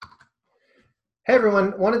Hey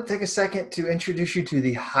everyone, wanted to take a second to introduce you to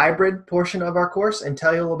the hybrid portion of our course and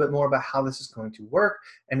tell you a little bit more about how this is going to work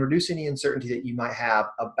and reduce any uncertainty that you might have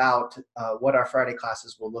about what our Friday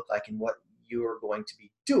classes will look like and what you're going to be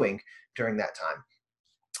doing during that time.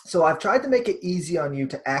 So I've tried to make it easy on you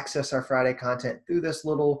to access our Friday content through this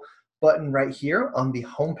little button right here on the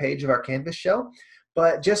home page of our Canvas shell.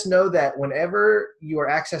 But just know that whenever you are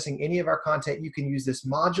accessing any of our content, you can use this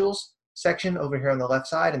modules section over here on the left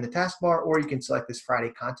side in the taskbar, or you can select this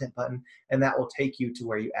Friday content button, and that will take you to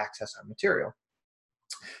where you access our material.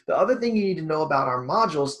 The other thing you need to know about our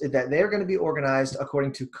modules is that they're going to be organized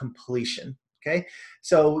according to completion. Okay,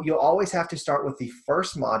 so you'll always have to start with the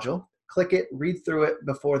first module, click it, read through it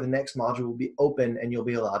before the next module will be open and you'll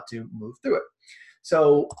be allowed to move through it.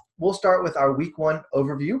 So we'll start with our week one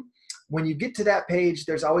overview. When you get to that page,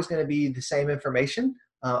 there's always going to be the same information,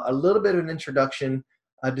 a little bit of an introduction,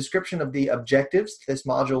 a description of the objectives this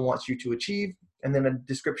module wants you to achieve, and then a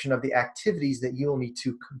description of the activities that you'll need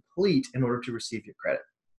to complete in order to receive your credit.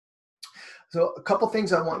 So a couple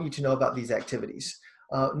things I want you to know about these activities.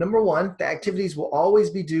 Number one, the activities will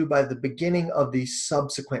always be due by the beginning of the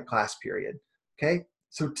subsequent class period, okay?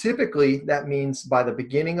 So typically that means by the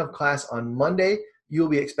beginning of class on Monday, you'll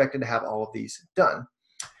be expected to have all of these done.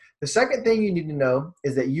 The second thing you need to know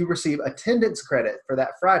is that you receive attendance credit for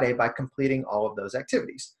that Friday by completing all of those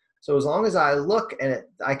activities. So as long as I look and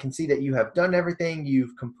I can see that you have done everything,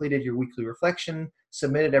 you've completed your weekly reflection,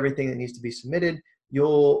 submitted everything that needs to be submitted,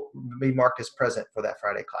 you'll be marked as present for that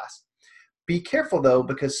Friday class. Be careful though,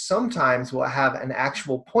 because sometimes we'll have an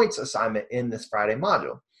actual points assignment in this Friday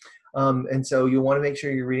module. And so you'll want to make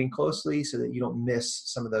sure you're reading closely so that you don't miss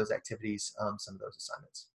some of those activities, some of those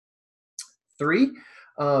assignments. Three,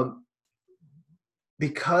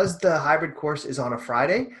 because the hybrid course is on a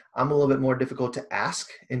Friday, I'm a little bit more difficult to ask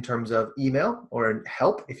in terms of email or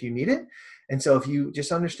help if you need it. And so if you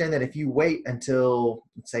just understand that if you wait until,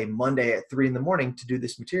 let's say, Monday at 3 in the morning to do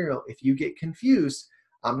this material, if you get confused,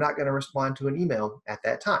 I'm not going to respond to an email at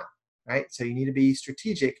that time, right? So you need to be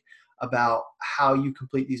strategic about how you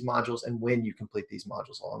complete these modules and when you complete these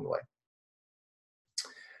modules along the way.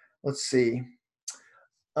 Let's see.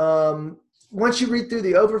 Once you read through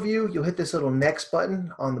the overview, you'll hit this little next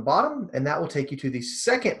button on the bottom, and that will take you to the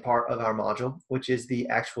second part of our module, which is the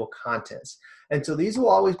actual contents. And so these will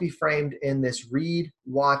always be framed in this read,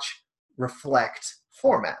 watch, reflect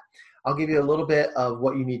format. I'll give you a little bit of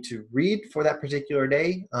what you need to read for that particular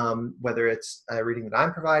day, whether it's a reading that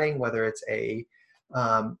I'm providing, whether it's a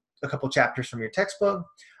couple chapters from your textbook.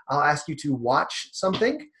 I'll ask you to watch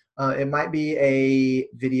something. It might be a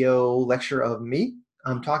video lecture of me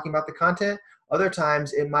talking about the content. Other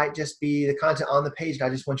times it might just be the content on the page and I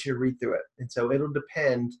just want you to read through it. And so it'll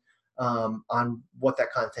depend on what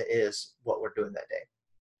that content is, what we're doing that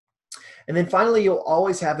day. And then finally, you'll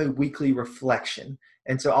always have a weekly reflection.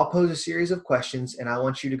 And so I'll pose a series of questions and I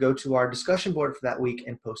want you to go to our discussion board for that week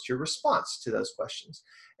and post your response to those questions.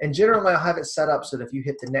 And generally I'll have it set up so that if you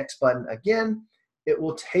hit the next button again, it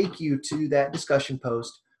will take you to that discussion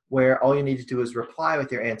post where all you need to do is reply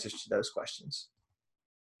with your answers to those questions.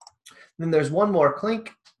 Then there's one more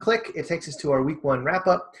click. It takes us to our week one wrap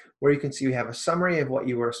up where you can see we have a summary of what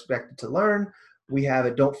you were expected to learn. We have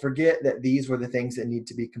a don't forget that these were the things that need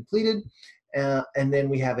to be completed. And then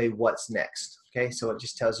we have a what's next. Okay, so it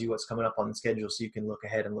just tells you what's coming up on the schedule so you can look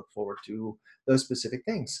ahead and look forward to those specific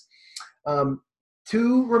things.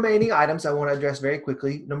 Two remaining items I want to address very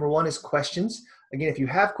quickly. Number one is questions. Again, if you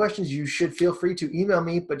have questions, you should feel free to email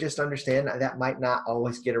me, but just understand that might not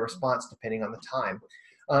always get a response depending on the time.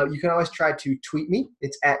 You can always try to tweet me.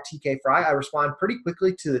 It's at TKFry. I respond pretty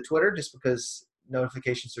quickly to the Twitter just because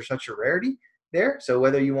notifications are such a rarity there. So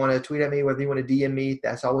whether you want to tweet at me, whether you want to DM me,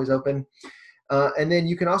 that's always open. And then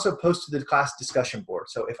you can also post to the class discussion board.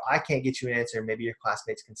 So if I can't get you an answer, maybe your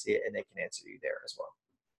classmates can see it and they can answer you there as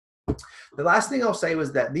well. The last thing I'll say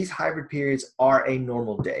was that these hybrid periods are a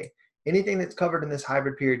normal day. Anything that's covered in this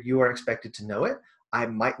hybrid period, you are expected to know it. I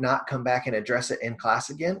might not come back and address it in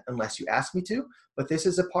class again unless you ask me to, but this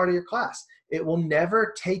is a part of your class. It will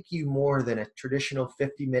never take you more than a traditional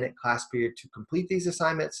 50-minute class period to complete these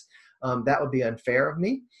assignments. That would be unfair of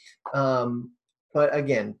me. But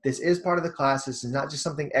again, this is part of the class. This is not just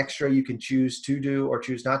something extra you can choose to do or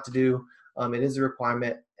choose not to do. It is a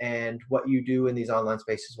requirement, and what you do in these online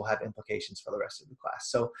spaces will have implications for the rest of the class.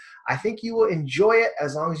 So I think you will enjoy it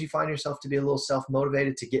as long as you find yourself to be a little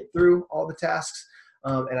self-motivated to get through all the tasks,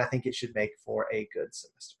 and I think it should make for a good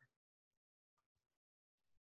semester.